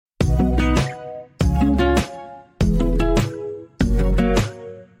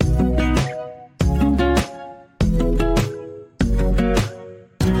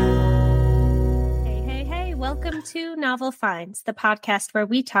Welcome to Novel Finds, the podcast where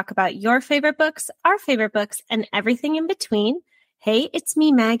we talk about your favorite books, our favorite books, and everything in between. Hey, it's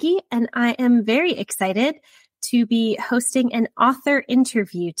me, Maggie, and I am very excited to be hosting an author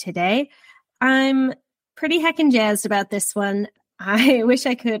interview today. I'm pretty heckin' jazzed about this one. I wish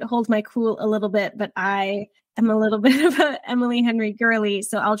I could hold my cool a little bit, but I am a little bit of a Emily Henry girly,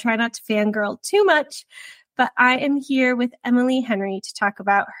 so I'll try not to fangirl too much. But I am here with Emily Henry to talk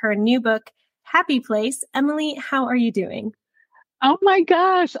about her new book, Happy Place. Emily, how are you doing? Oh my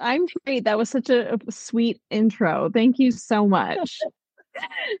gosh, I'm great. That was such a sweet intro. Thank you so much.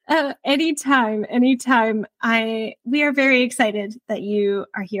 Anytime. We are very excited that you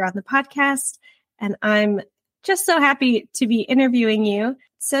are here on the podcast, and I'm just so happy to be interviewing you.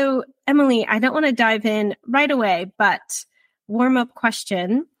 So, Emily, I don't want to dive in right away, but warm-up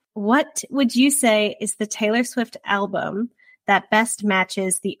question. What would you say is the Taylor Swift album that best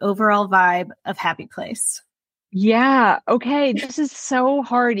matches the overall vibe of Happy Place? Yeah. Okay. This is so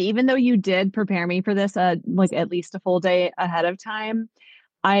hard. Even though you did prepare me for this, like at least a full day ahead of time,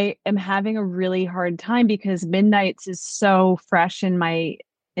 I am having a really hard time because Midnights is so fresh in my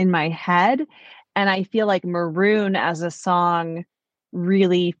head, and I feel like Maroon as a song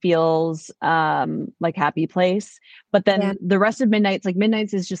really feels like Happy Place. But then the rest of Midnights, like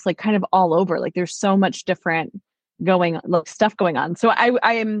Midnights is just like kind of all over. Like there's so much different stuff going on. So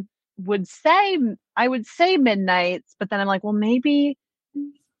I would say Midnights, but then I'm like, well, maybe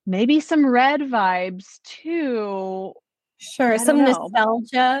some Red vibes too. Sure, some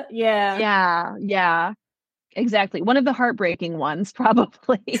nostalgia. Yeah, exactly. One of the heartbreaking ones,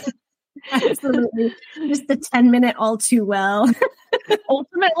 probably. Absolutely. Just the 10-minute All Too Well.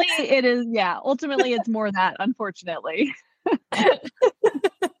 Ultimately, it is. Yeah, ultimately, it's more that, unfortunately.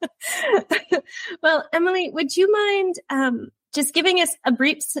 Well, Emily, would you mind just giving us a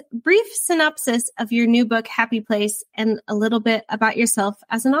brief synopsis of your new book, Happy Place, and a little bit about yourself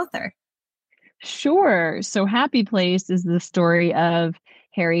as an author? Sure. So Happy Place is the story of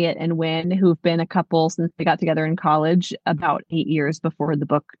Harriet and Wynn, who've been a couple since they got together in college about 8 years before the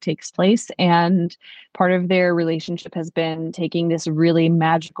book takes place. And part of their relationship has been taking this really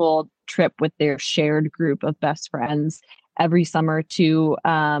magical trip with their shared group of best friends every summer to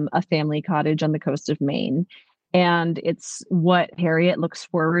a family cottage on the coast of Maine. And it's what Harriet looks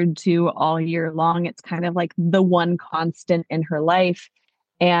forward to all year long. It's kind of like the one constant in her life.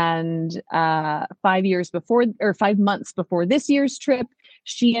 And 5 months before this year's trip,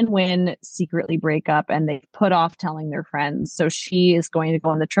 she and Wynn secretly break up and they put off telling their friends. So she is going to go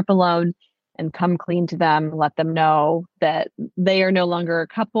on the trip alone and come clean to them, let them know that they are no longer a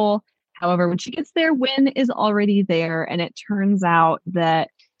couple. However, when she gets there, Wynn is already there. And it turns out that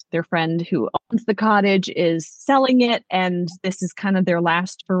their friend who owns the cottage is selling it. And this is kind of their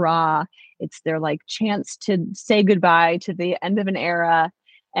last hurrah. It's their like chance to say goodbye to the end of an era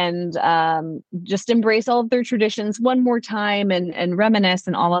and just embrace all of their traditions one more time and reminisce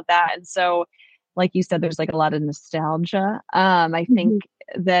and all of that. And so, like you said, there's like a lot of nostalgia. I think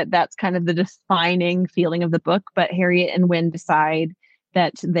that's kind of the defining feeling of the book. But Harriet and Wynn decide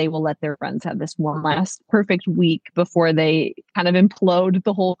that they will let their friends have this one last perfect week before they kind of implode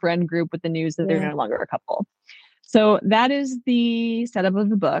the whole friend group with the news that they're no longer a couple. So that is the setup of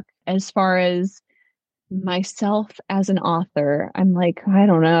the book. As far as myself as an author, I'm like, I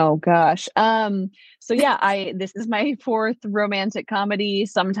don't know, gosh. So yeah, this is my fourth romantic comedy.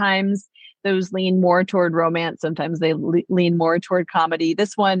 Sometimes those lean more toward romance. Sometimes they lean more toward comedy.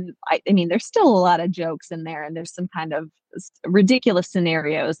 This one, I mean, there's still a lot of jokes in there, and there's some kind of ridiculous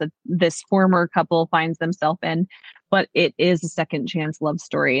scenarios that this former couple finds themselves in, but it is a second chance love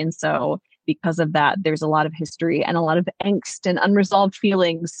story. And so because of that, there's a lot of history and a lot of angst and unresolved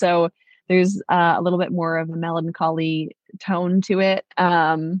feelings. So there's a little bit more of a melancholy tone to it.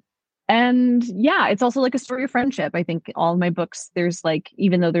 And yeah, it's also like a story of friendship. I think all of my books, there's like,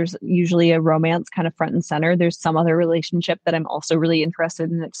 even though there's usually a romance kind of front and center, there's some other relationship that I'm also really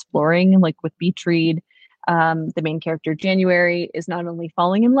interested in exploring. Like with Beach Read, the main character, January, is not only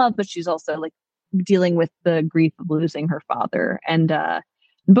falling in love, but she's also like dealing with the grief of losing her father. And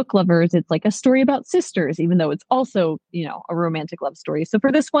Book Lovers, it's like a story about sisters, even though it's also, a romantic love story. So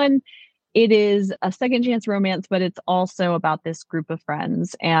for this one, it is a second chance romance, but it's also about this group of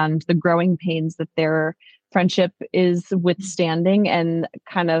friends and the growing pains that their friendship is withstanding and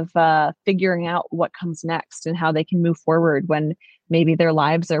kind of figuring out what comes next and how they can move forward when maybe their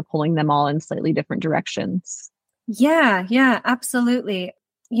lives are pulling them all in slightly different directions. Yeah, absolutely.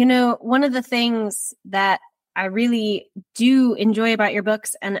 One of the things that I really do enjoy about your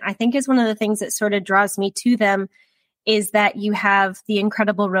books, and I think is one of the things that sort of draws me to them, is that you have the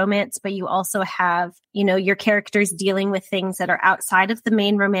incredible romance, but you also have, your characters dealing with things that are outside of the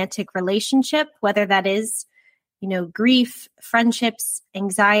main romantic relationship, whether that is, grief, friendships,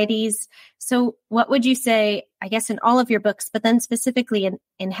 anxieties. So what would you say, I guess, in all of your books, but then specifically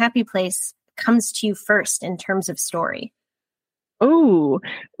in Happy Place, comes to you first in terms of story?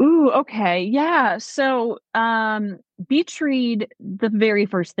 Okay. Yeah. So, Beach Read, the very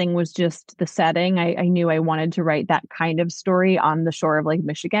first thing was just the setting. I knew I wanted to write that kind of story on the shore of Lake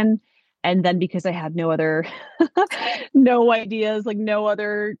Michigan. And then because I had no other, no ideas, like no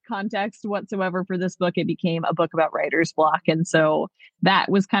other context whatsoever for this book, it became a book about writer's block. And so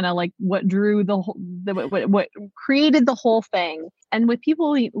that was kind of like what drew what created the whole thing. And with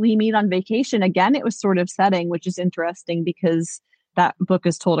people we meet on vacation, again, it was sort of setting, which is interesting because that book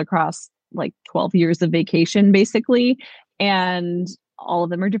is told across like 12 years of vacation, basically. And all of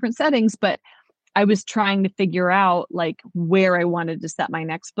them are different settings, but I was trying to figure out like where I wanted to set my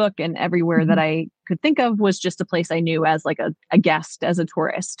next book, and everywhere that I could think of was just a place I knew as like a guest, as a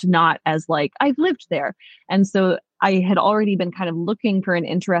tourist, not as like I've lived there. And so I had already been kind of looking for an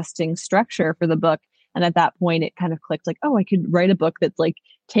interesting structure for the book. And at that point, it kind of clicked like, oh, I could write a book that's like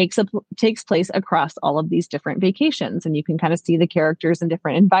takes place across all of these different vacations, and you can kind of see the characters in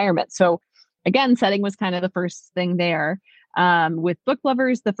different environments. So again, setting was kind of the first thing there. With book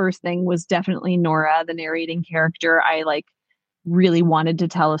lovers, the first thing was definitely Nora, the narrating character. I like really wanted to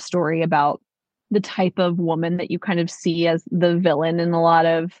tell a story about the type of woman that you kind of see as the villain in a lot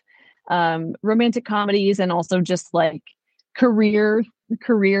of romantic comedies, and also just like career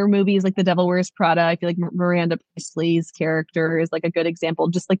movies like The Devil Wears Prada. I feel like Miranda Priestley's character is like a good example.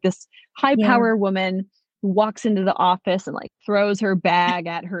 Just like this high power woman who walks into the office and like throws her bag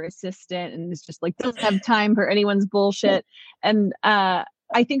at her assistant and is just like doesn't have time for anyone's bullshit. And I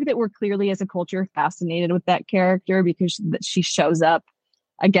think that we're clearly as a culture fascinated with that character because she shows up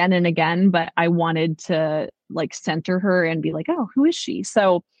again and again, but I wanted to like center her and be like, oh, who is she?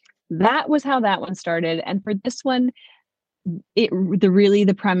 So that was how that one started. And for this one,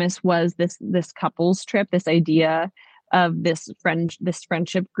 the premise was this couples trip, this idea of this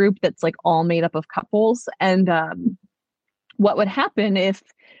friendship group that's like all made up of couples, and what would happen if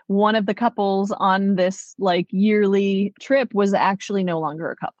one of the couples on this like yearly trip was actually no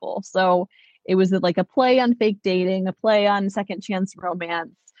longer a couple. So it was like a play on fake dating, a play on second chance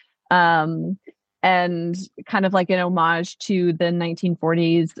romance, and kind of like an homage to the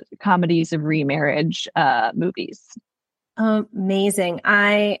 1940s comedies of remarriage movies. Amazing.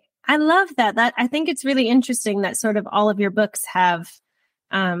 I love that. I think it's really interesting that sort of all of your books have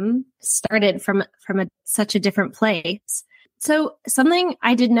started from such a different place. So something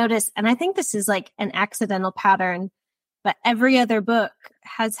I did notice, and I think this is like an accidental pattern, but every other book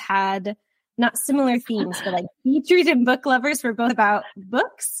has had not similar themes, but like Beach Read and Book Lovers were both about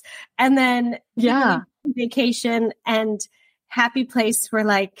books, and then Vacation and Happy Place were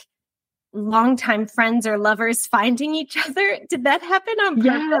like longtime friends or lovers finding each other. Did that happen on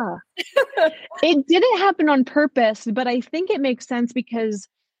purpose? Yeah. It didn't happen on purpose, but I think it makes sense because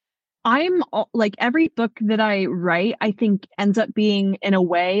I'm like every book that I write, I think ends up being in a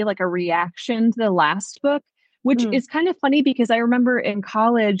way like a reaction to the last book, which is kind of funny because I remember in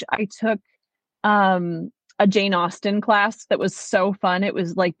college I took a Jane Austen class that was so fun. It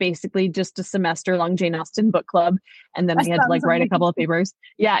was like basically just a semester long Jane Austen book club. And then we had to like write a couple of papers.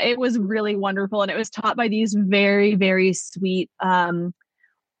 Yeah, it was really wonderful. And it was taught by these very, very sweet,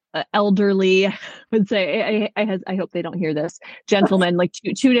 elderly, I would say, I hope they don't hear this, gentlemen, like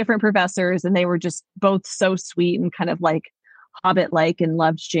two different professors. And they were just both so sweet and kind of like Hobbit-like and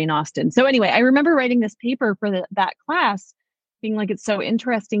loved Jane Austen. So anyway, I remember writing this paper for that class being like, it's so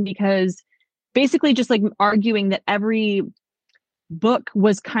interesting because basically just like arguing that every book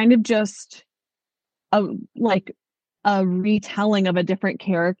was kind of just a retelling of a different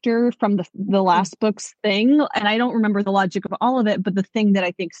character from the last book's thing. And I don't remember the logic of all of it, but the thing that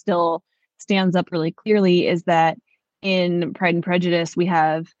I think still stands up really clearly is that in Pride and Prejudice, we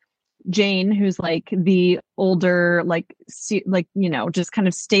have Jane, who's like the older, just kind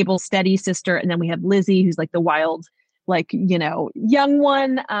of stable, steady sister. And then we have Lizzie, who's like the wild, young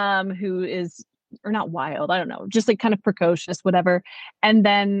one, who is, or not wild, I don't know, just like kind of precocious, whatever. And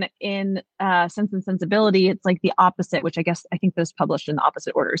then in Sense and Sensibility, it's like the opposite, which I think those published in the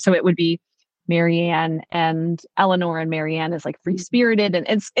opposite order. So it would be Marianne and Eleanor, and Marianne is like free spirited, and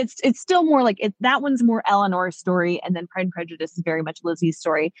it's still more like that one's more Eleanor's story, and then Pride and Prejudice is very much Lizzie's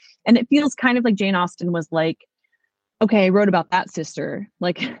story. And it feels kind of like Jane Austen was like, okay, I wrote about that sister.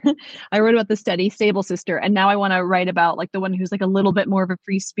 Like I wrote about the steady, stable sister. And now I want to write about like the one who's like a little bit more of a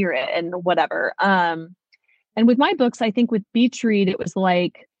free spirit and whatever. And with my books, I think with Beach Read, it was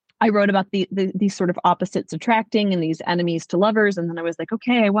like I wrote about these sort of opposites attracting and these enemies to lovers. And then I was like,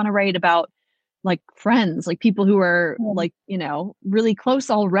 okay, I want to write about like friends, like people who are like, you know, really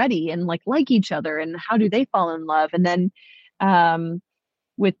close already and like each other, and how do they fall in love? And then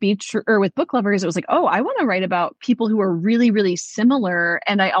with with Book Lovers, it was like, oh, I want to write about people who are really, really similar.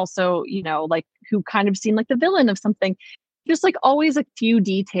 And I also, you know, like who kind of seem like the villain of something, just like always a few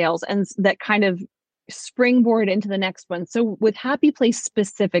details and that kind of springboard into the next one. So with Happy Place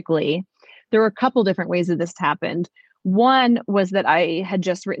specifically, there were a couple different ways that this happened. One was that I had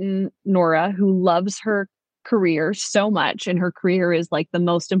just written Nora, who loves her career so much, and her career is like the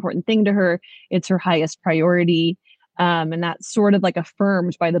most important thing to her. It's her highest priority. And that's sort of like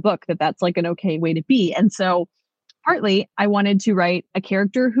affirmed by the book that that's like an okay way to be. And so partly I wanted to write a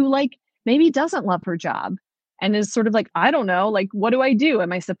character who like maybe doesn't love her job and is sort of like, I don't know, like, what do I do?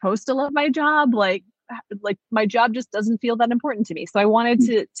 Am I supposed to love my job? Like my job just doesn't feel that important to me. So I wanted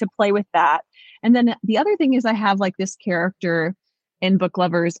to play with that. And then the other thing is I have like this character in Book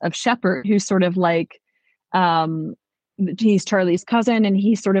Lovers of Shepherd, who's sort of like, he's Charlie's cousin, and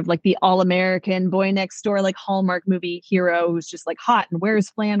he's sort of like the all-American boy next door, like Hallmark movie hero who's just like hot and wears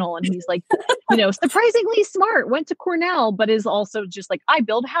flannel. And he's like, you know, surprisingly smart, went to Cornell, but is also just like, I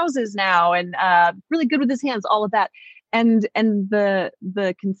build houses now, and really good with his hands, all of that. And the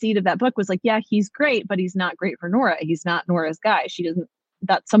conceit of that book was like, yeah, he's great, but he's not great for Nora. He's not Nora's guy.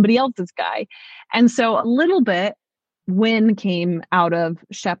 That's somebody else's guy. And so a little bit Win came out of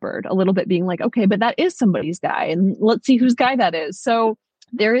Shepherd, a little bit being like, okay, but that is somebody's guy, and let's see whose guy that is. So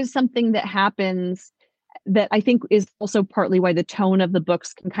there is something that happens that I think is also partly why the tone of the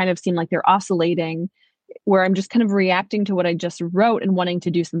books can kind of seem like they're oscillating, where I'm just kind of reacting to what I just wrote and wanting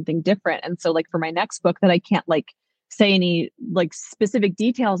to do something different. And so like for my next book that I can't like say any like specific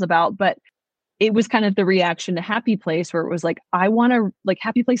details about, but it was kind of the reaction to Happy Place, where it was like, I want to, like,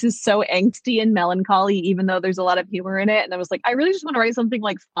 Happy Place is so angsty and melancholy, even though there's a lot of humor in it. And I was like, I really just want to write something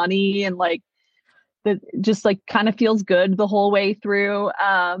like funny and like that just like kind of feels good the whole way through.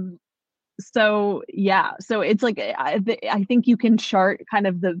 So yeah, so it's like, I think you can chart kind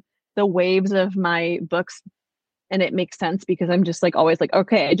of the waves of my books, and it makes sense because I'm just like always like,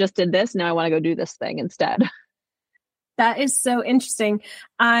 okay, I just did this. Now I want to go do this thing instead. That is so interesting.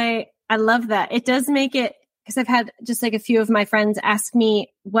 I love that. It does make it, because I've had just like a few of my friends ask me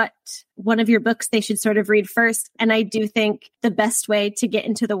what one of your books they should sort of read first. And I do think the best way to get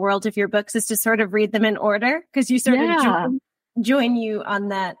into the world of your books is to sort of read them in order, because you sort of join you on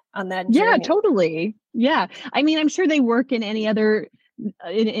that journey. Yeah, totally. Yeah. I mean, I'm sure they work in any other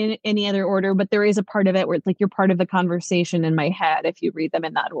in any other order, but there is a part of it where it's like you're part of the conversation in my head if you read them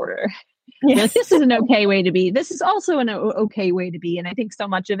in that order. Yeah. Like, this is an okay way to be. This is also an okay way to be. And I think so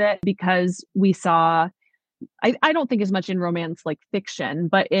much of it, because we saw, I don't think as much in romance like fiction,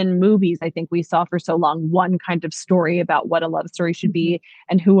 but in movies, I think we saw for so long one kind of story about what a love story should be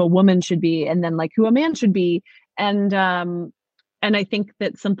and who a woman should be, and then like who a man should be. And I think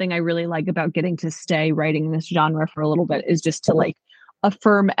that something I really like about getting to stay writing in this genre for a little bit is just to like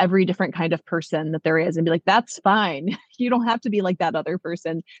affirm every different kind of person that there is and be like, that's fine. You don't have to be like that other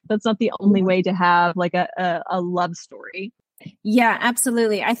person. That's not the only way to have like a love story. Yeah,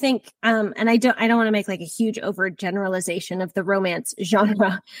 absolutely. I think, and I don't want to make like a huge overgeneralization of the romance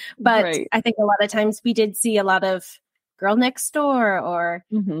genre, but right. I think a lot of times we did see a lot of girl next door, or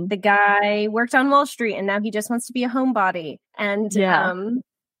the guy worked on Wall Street and now he just wants to be a homebody. And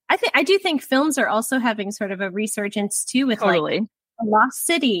I do think films are also having sort of a resurgence too, with like Lost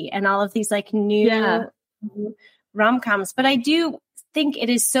City and all of these like new rom-coms. But I do think it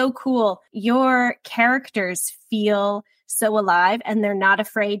is so cool. Your characters feel so alive, and they're not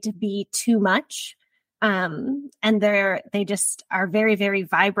afraid to be too much. And they just are very, very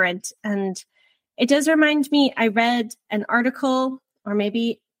vibrant. And it does remind me, I read an article or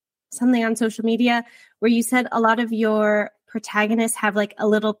maybe something on social media where you said a lot of your protagonists have like a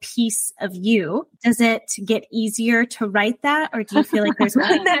little piece of you. Does it get easier to write that, or do you feel like there's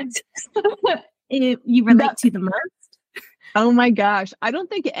one that you relate to the most? Oh my gosh. I don't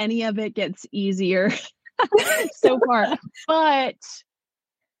think any of it gets easier so far, but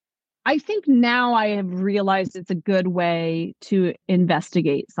I think now I have realized it's a good way to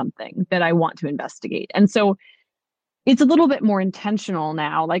investigate something that I want to investigate. And so it's a little bit more intentional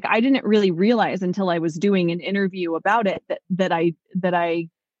now. Like, I didn't really realize until I was doing an interview about it that I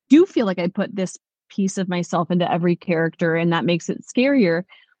do feel like I put this piece of myself into every character, and that makes it scarier.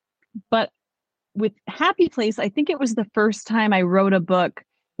 But with Happy Place, I think it was the first time I wrote a book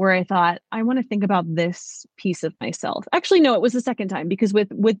where I thought, I want to think about this piece of myself. Actually, no, it was the second time, because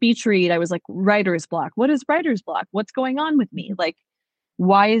with Beach Read, I was like, writer's block. What is writer's block? What's going on with me? Like,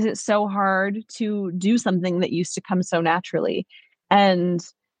 why is it so hard to do something that used to come so naturally? And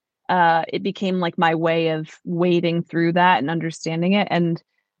it became like my way of wading through that and understanding it. And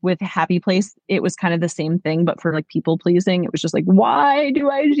with Happy Place, it was kind of the same thing, but for like people pleasing. It was just like, why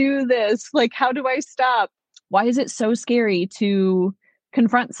do I do this? Like, how do I stop? Why is it so scary to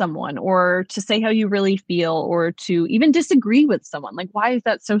confront someone, or to say how you really feel, or to even disagree with someone? Like, why is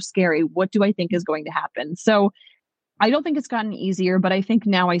that so scary? What do I think is going to happen? So I don't think it's gotten easier, but I think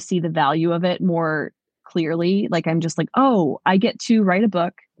now I see the value of it more clearly. Like, I'm just like, oh, I get to write a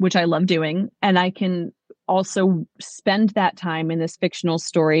book, which I love doing, and I can also spend that time in this fictional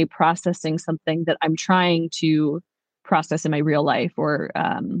story processing something that I'm trying to process in my real life, or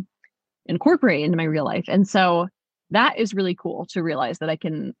incorporate into my real life. And so that is really cool to realize that I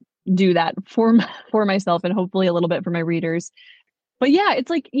can do that for myself, and hopefully a little bit for my readers. But yeah, it's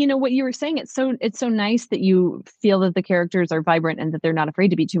like, what you were saying, it's so nice that you feel that the characters are vibrant and that they're not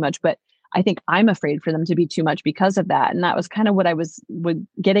afraid to be too much. But I think I'm afraid for them to be too much because of that. And that was kind of what I was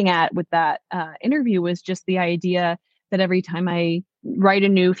getting at with that interview, was just the idea that every time I write a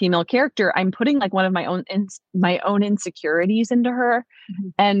new female character, I'm putting like one of my own insecurities into her,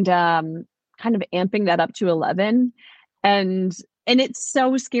 and kind of amping that up to 11. And it's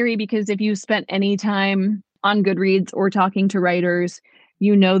so scary, because if you spent any time on Goodreads or talking to writers,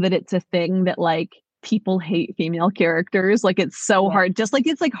 that it's a thing that like people hate female characters. Like, it's so hard. Just like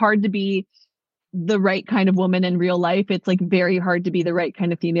it's like hard to be the right kind of woman in real life, it's like very hard to be the right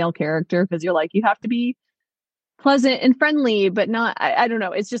kind of female character, because you're like, you have to be pleasant and friendly, but not, I don't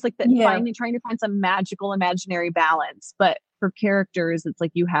know. It's just like that, trying to find some magical imaginary balance. But for characters, it's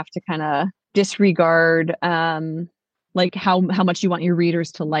like you have to kind of disregard like how much you want your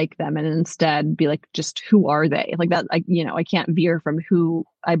readers to like them, and instead be like, just who are they? Like that, I can't veer from who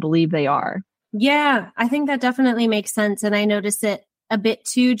I believe they are. Yeah, I think that definitely makes sense. And I notice it a bit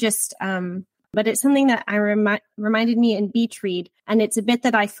too, just, but it's something that reminded me in Beach Read. And it's a bit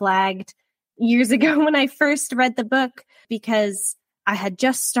that I flagged years ago when I first read the book, because I had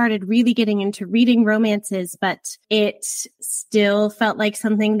just started really getting into reading romances, but it still felt like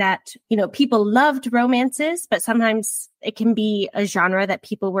something that, people loved romances, but sometimes it can be a genre that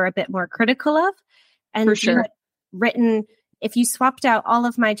people were a bit more critical of. And for sure, you had written, if you swapped out all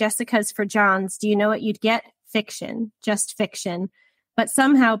of my Jessicas for Johns, do you know what you'd get? Fiction, just fiction. But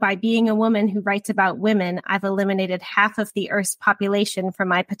somehow, by being a woman who writes about women, I've eliminated half of the Earth's population from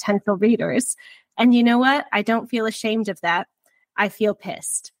my potential readers. And you know what? I don't feel ashamed of that. I feel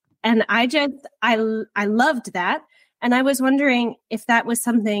pissed. And I loved that. And I was wondering if that was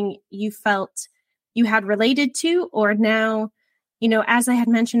something you felt you had related to, or now, as I had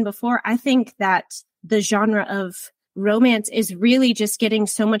mentioned before, I think that the genre of romance is really just getting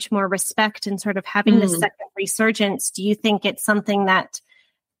so much more respect and sort of having this second resurgence. Do you think it's something that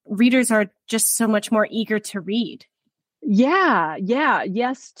readers are just so much more eager to read? Yeah.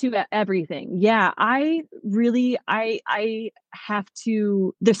 Yes to everything. Yeah. I have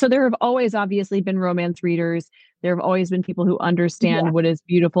to, so there have always obviously been romance readers. There have always been people who understand what is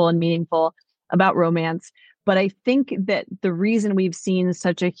beautiful and meaningful about romance. But I think that the reason we've seen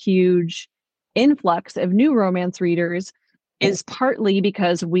such a huge influx of new romance readers is partly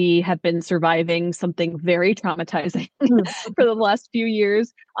because we have been surviving something very traumatizing for the last few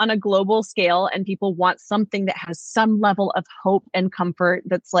years on a global scale, and people want something that has some level of hope and comfort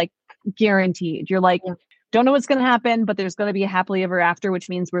that's like guaranteed. You're like, don't know what's going to happen, but there's going to be a happily ever after, which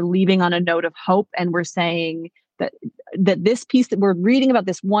means we're leaving on a note of hope, and we're saying that this piece that we're reading about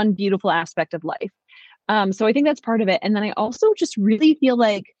this one beautiful aspect of life. So I think that's part of it. And then I also just really feel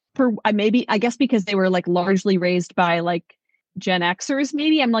like, I guess because they were like largely raised by like Gen Xers,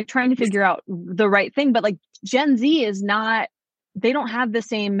 maybe I'm like trying to figure out the right thing, but like Gen Z is not, they don't have the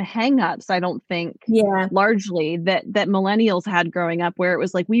same hangups, I don't think, largely that millennials had growing up, where it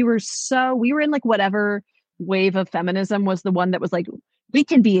was like we were in like whatever wave of feminism was the one that was like, we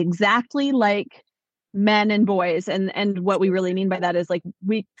can be exactly like men and boys, and what we really mean by that is like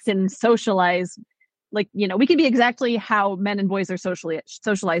we can socialize, like, we can be exactly how men and boys are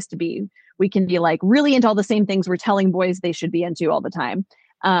socialized to be. We can be like really into all the same things we're telling boys they should be into all the time.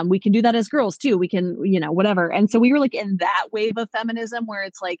 We can do that as girls too. We can, whatever. And so we were like in that wave of feminism where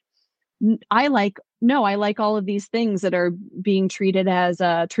it's like, I like all of these things that are being treated as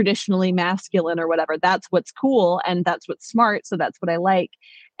traditionally masculine or whatever. That's what's cool and that's what's smart. So that's what I like.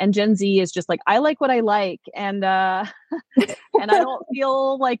 And Gen Z is just like, I like what I like. And, and I don't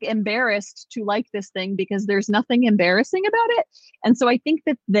feel like embarrassed to like this thing because there's nothing embarrassing about it. And so I think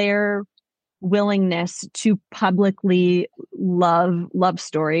that their willingness to publicly love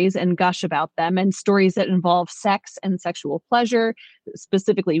stories and gush about them, and stories that involve sex and sexual pleasure,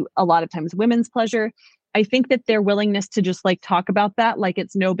 specifically a lot of times women's pleasure. I think that their willingness to just like talk about that like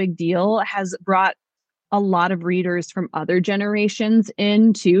it's no big deal has brought a lot of readers from other generations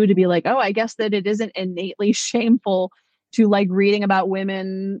in too, to be like, oh, I guess that it isn't innately shameful to like reading about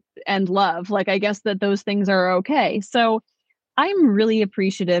women and love. Like, I guess that those things are okay. So I'm really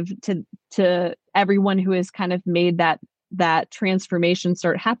appreciative to everyone who has kind of made that transformation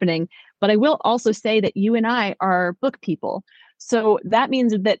start happening. But I will also say that you and I are book people. So that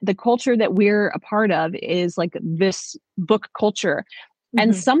means that the culture that we're a part of is like this book culture.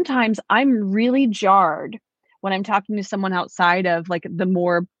 And sometimes I'm really jarred when I'm talking to someone outside of like the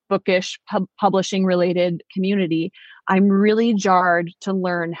more bookish publishing related community. I'm really jarred to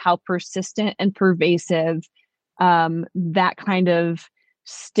learn how persistent and pervasive that kind of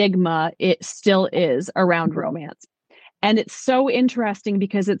stigma it still is around romance. And it's so interesting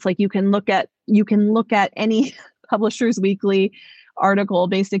because it's like you can look at any Publishers Weekly article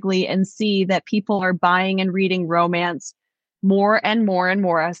basically and see that people are buying and reading romance more and more and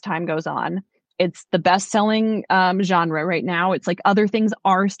more as time goes on. It's the best-selling genre right now. It's like other things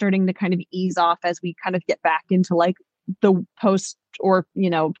are starting to kind of ease off as we kind of get back into like the post or,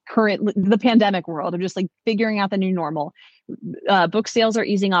 current, the pandemic world of just like figuring out the new normal. Book sales are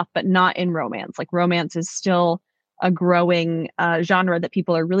easing off, but not in romance. Like romance is still a growing genre that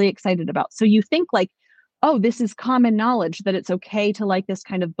people are really excited about. So you think like, oh, this is common knowledge that it's okay to like this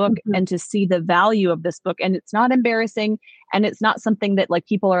kind of book and to see the value of this book. And it's not embarrassing. And it's not something that like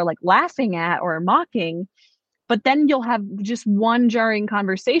people are like laughing at or mocking. But then you'll have just one jarring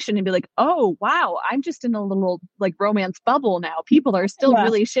conversation and be like, oh, wow, I'm just in a little like romance bubble now. People are still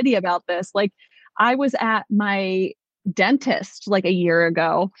really shitty about this. Like I was at my dentist like a year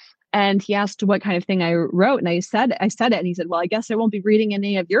ago and he asked what kind of thing I wrote. And I said it. And he said, well, I guess I won't be reading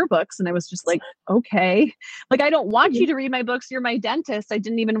any of your books. And I was just like, okay, like, I don't want you to read my books. You're my dentist. I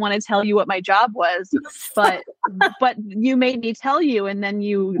didn't even want to tell you what my job was, but you made me tell you. And then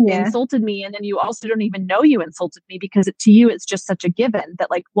you insulted me. And then you also don't even know you insulted me because to you, it's just such a given that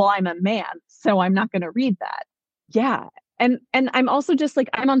like, well, I'm a man, so I'm not going to read that. Yeah. And I'm also just like,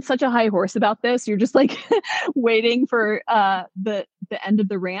 I'm on such a high horse about this. You're just like waiting for the end of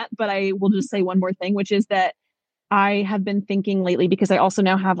the rant. But I will just say one more thing, which is that I have been thinking lately, because I also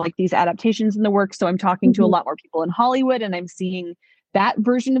now have like these adaptations in the works. So I'm talking to a lot more people in Hollywood and I'm seeing that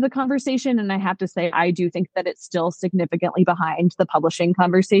version of the conversation. And I have to say, I do think that it's still significantly behind the publishing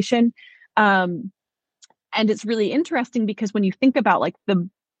conversation. And it's really interesting because when you think about like the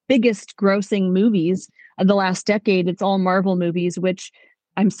biggest grossing movies of the last decade, it's all Marvel movies, which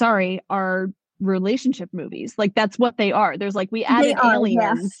I'm sorry, are relationship movies. Like that's what they are. There's like, we added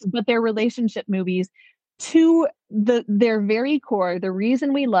aliens, but they're relationship movies to their very core. The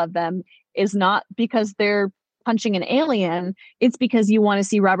reason we love them is not because they're punching an alien. It's because you want to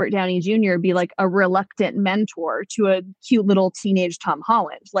see Robert Downey Jr. be like a reluctant mentor to a cute little teenage Tom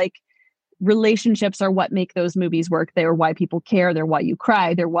Holland. Like relationships are what make those movies work. They're why people care. They're why you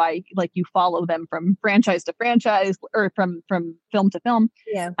cry. They're why like you follow them from franchise to franchise or from film to film.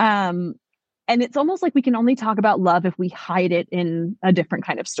 Yeah. And it's almost like we can only talk about love if we hide it in a different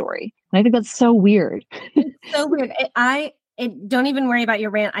kind of story. And I think that's so weird. It's so weird. Don't even worry about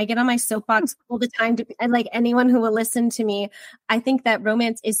your rant. I get on my soapbox all the time and like anyone who will listen to me, I think that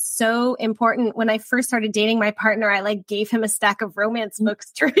romance is so important. When I first started dating my partner, I like gave him a stack of romance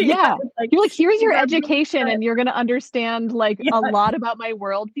books to read. Yeah. Like, you're like, here's your education and you're going to understand like a lot about my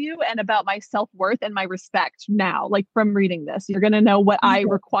worldview and about my self-worth and my respect now, like from reading this, you're going to know what I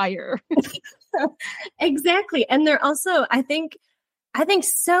require. Exactly. And they're also, I think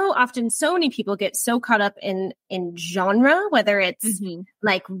so often, so many people get so caught up in genre, whether it's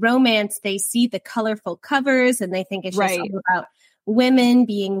like romance, they see the colorful covers and they think it's just all about women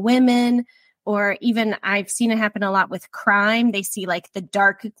being women, or even I've seen it happen a lot with crime. They see like the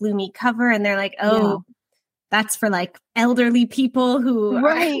dark, gloomy cover and they're like, oh, that's for like elderly people who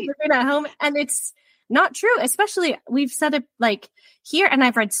are living at home. And it's not true. Especially we've said it like here, and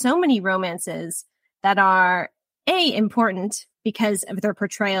I've read so many romances that are important because of their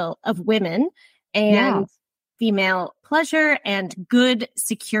portrayal of women and female pleasure and good,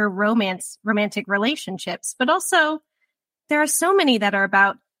 secure romantic relationships. But also there are so many that are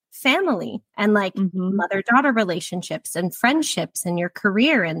about family and like mother-daughter relationships and friendships and your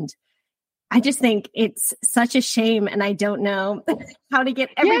career. And I just think it's such a shame, and I don't know how to get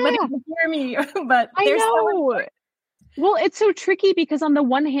everybody to hear me. But I know. Well, it's so tricky because on the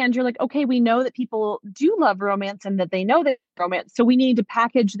one hand, you're like, okay, we know that people do love romance and that they know that romance. So we need to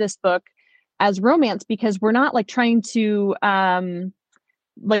package this book as romance because we're not like trying to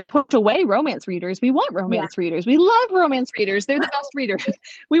like push away romance readers. We want romance readers. We love romance readers. They're the best readers.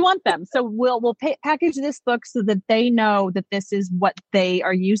 We want them. So we'll package this book so that they know that this is what they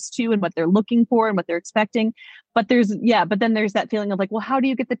are used to and what they're looking for and what they're expecting. But then there's that feeling of like, well, how do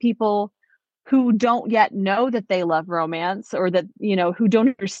you get the people who don't yet know that they love romance or that, who don't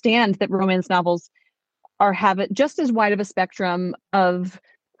understand that romance novels have it just as wide of a spectrum of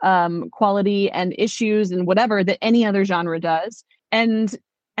quality and issues and whatever that any other genre does. And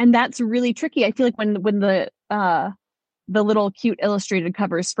that's really tricky. I feel like when the little cute illustrated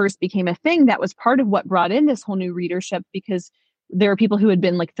covers first became a thing, that was part of what brought in this whole new readership, because there are people who had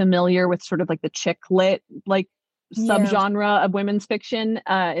been like familiar with sort of like the chick lit, like subgenre of women's fiction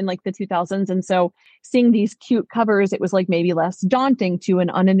in like the 2000s. And so seeing these cute covers, it was like maybe less daunting to an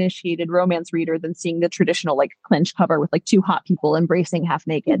uninitiated romance reader than seeing the traditional like clinch cover with like two hot people embracing half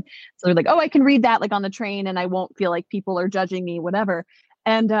naked. So they're like, oh, I can read that like on the train and I won't feel like people are judging me, whatever.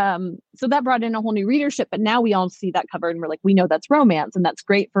 And so that brought in a whole new readership. But now we all see that cover and we're like, we know that's romance. And that's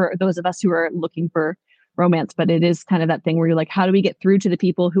great for those of us who are looking for romance. But it is kind of that thing where you're like, how do we get through to the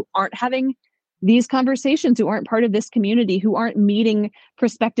people who aren't having these conversations, who aren't part of this community, who aren't meeting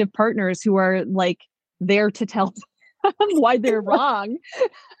prospective partners, who are like there to tell them why they're wrong?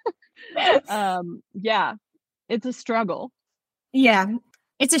 It's a struggle. Yeah,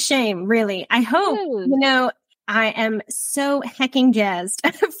 it's a shame, really. I hope, I am so hecking jazzed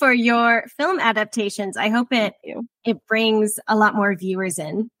for your film adaptations. I hope it brings a lot more viewers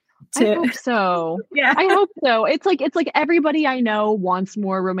in. I hope so. Yeah, I hope so. It's like everybody I know wants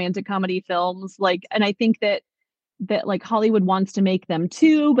more romantic comedy films. Like, and I think that like Hollywood wants to make them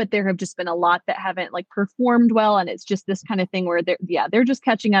too, but there have just been a lot that haven't like performed well. And it's just this kind of thing where they're just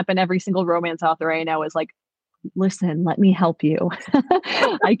catching up. And every single romance author I know is like, listen, let me help you.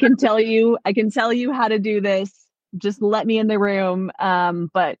 I can tell you how to do this. Just let me in the room.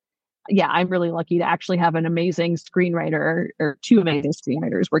 But yeah, I'm really lucky to actually have an amazing screenwriter or two amazing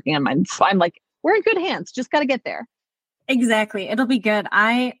screenwriters working on mine. So I'm like, we're in good hands. Just got to get there. Exactly. It'll be good.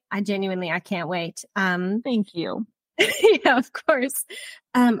 I genuinely, I can't wait. Thank you. Yeah, of course.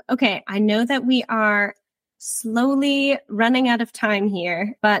 Okay. I know that we are slowly running out of time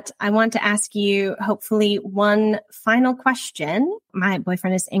here, but I want to ask you hopefully one final question. My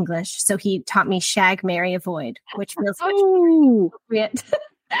boyfriend is English, so he taught me shag, marry, avoid, which feels appropriate.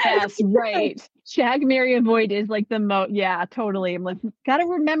 Yes, right. Shag, marry, avoid is like the most. Yeah, totally. I'm like, gotta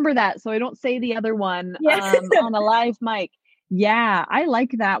remember that so I don't say the other one on a live mic. Yeah, I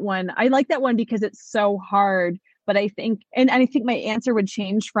like that one. I like that one because it's so hard. But I think my answer would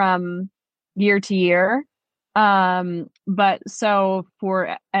change from year to year. But so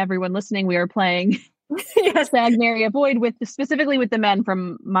for everyone listening, we are playing Shag, marry, avoid specifically with the men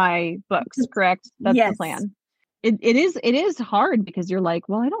from my books. Correct? That's the plan. It is hard because you're like,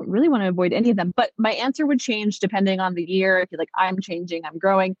 well, I don't really want to avoid any of them, but my answer would change depending on the year. If you're like, I'm changing, I'm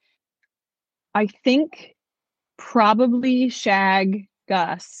growing. I think probably shag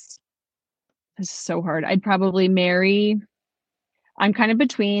Gus. This is so hard. I'd probably marry. I'm kind of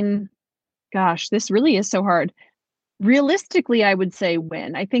between. Gosh, this really is so hard. Realistically, I would say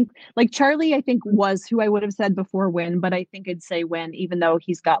Win. I think like Charlie, was who I would have said before Win, but I think I'd say Win, even though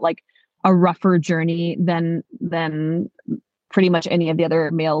he's got like a rougher journey than pretty much any of the other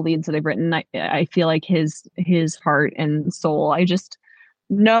male leads that I've written. I feel like his heart and soul, I just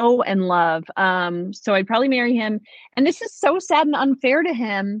know and love. So I'd probably marry him. And this is so sad and unfair to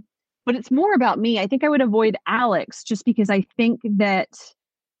him, but it's more about me. I think I would avoid Alex just because I think that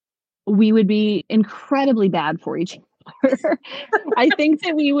we would be incredibly bad for each other. I think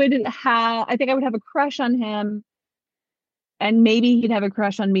I would have a crush on him. And maybe he'd have a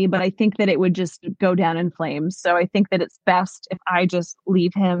crush on me, but I think that it would just go down in flames. So I think that it's best if I just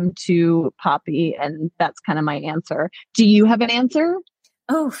leave him to Poppy, and that's kind of my answer. Do you have an answer?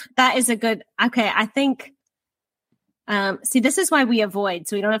 Oh, that is a good. Okay, I think. See, this is why we avoid,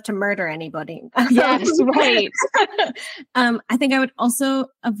 so we don't have to murder anybody. Yes, right. I think I would also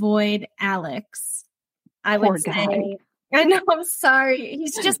avoid Alex. I Poor would guy. say. I know. I'm sorry.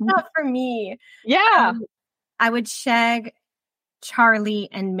 He's just not for me. Yeah. I would shag Charlie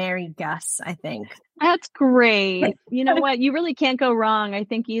and marry Gus, I think. That's great. You know what? You really can't go wrong. I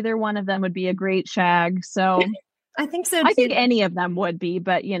think either one of them would be a great shag. So I think so too. I think any of them would be,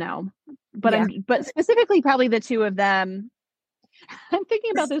 but but specifically probably the two of them. I'm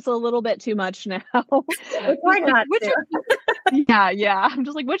thinking about this a little bit too much now. It's hard not to. Yeah. I'm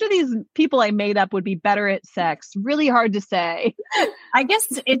just like, which of these people I made up would be better at sex? Really hard to say. I guess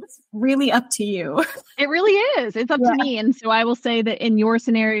it's really up to you. It really is. It's up to me. And so I will say that in your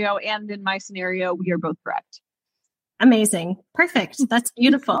scenario and in my scenario, we are both correct. Amazing. Perfect. That's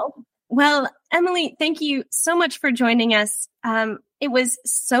beautiful. Well, Emily, thank you so much for joining us. It was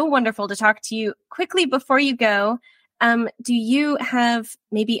so wonderful to talk to you. Quickly before you go, do you have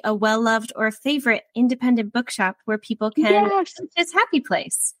maybe a well-loved or favorite independent bookshop where people can this happy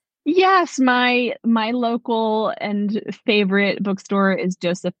place? Yes, my local and favorite bookstore is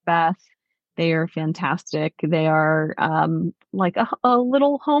Joseph Beth. They are fantastic. They are like a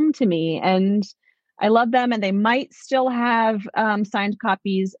little home to me, and I love them. And they might still have signed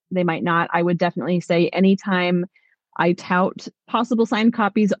copies. They might not. I would definitely say anytime I tout possible signed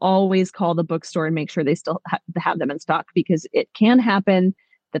copies, always call the bookstore and make sure they still have them in stock, because it can happen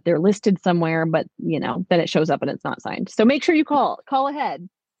that they're listed somewhere, but then it shows up and it's not signed. So make sure you call ahead.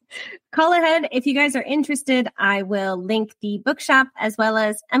 Call ahead. If you guys are interested, I will link the bookshop as well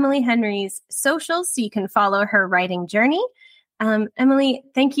as Emily Henry's socials so you can follow her writing journey. Emily,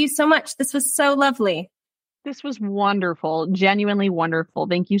 thank you so much. This was so lovely. This was wonderful. Genuinely wonderful.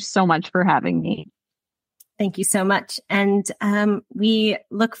 Thank you so much for having me. Thank you so much. And we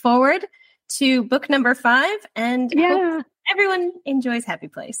look forward to book number 5 and hope everyone enjoys Happy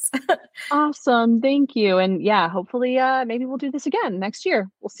Place. Awesome. Thank you. And hopefully maybe we'll do this again next year.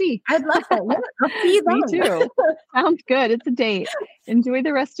 We'll see. I'd love that. I'll see you then. Me too. Sounds good. It's a date. Enjoy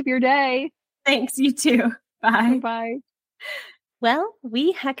the rest of your day. Thanks. You too. Bye. Bye. Well,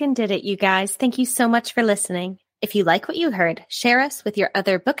 we heckin' did it, you guys. Thank you so much for listening. If you like what you heard, share us with your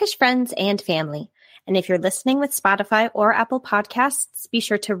other bookish friends and family. And if you're listening with Spotify or Apple Podcasts, be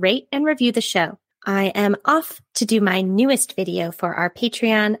sure to rate and review the show. I am off to do my newest video for our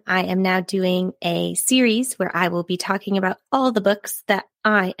Patreon. I am now doing a series where I will be talking about all the books that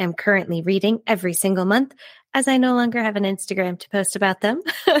I am currently reading every single month, as I no longer have an Instagram to post about them.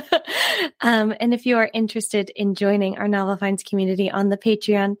 And if you are interested in joining our Novel Finds community on the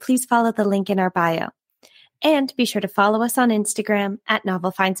Patreon, please follow the link in our bio. And be sure to follow us on Instagram at Novel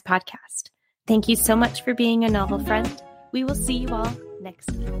Finds Podcast. Thank you so much for being a novel friend. We will see you all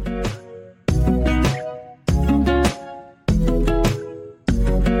next week.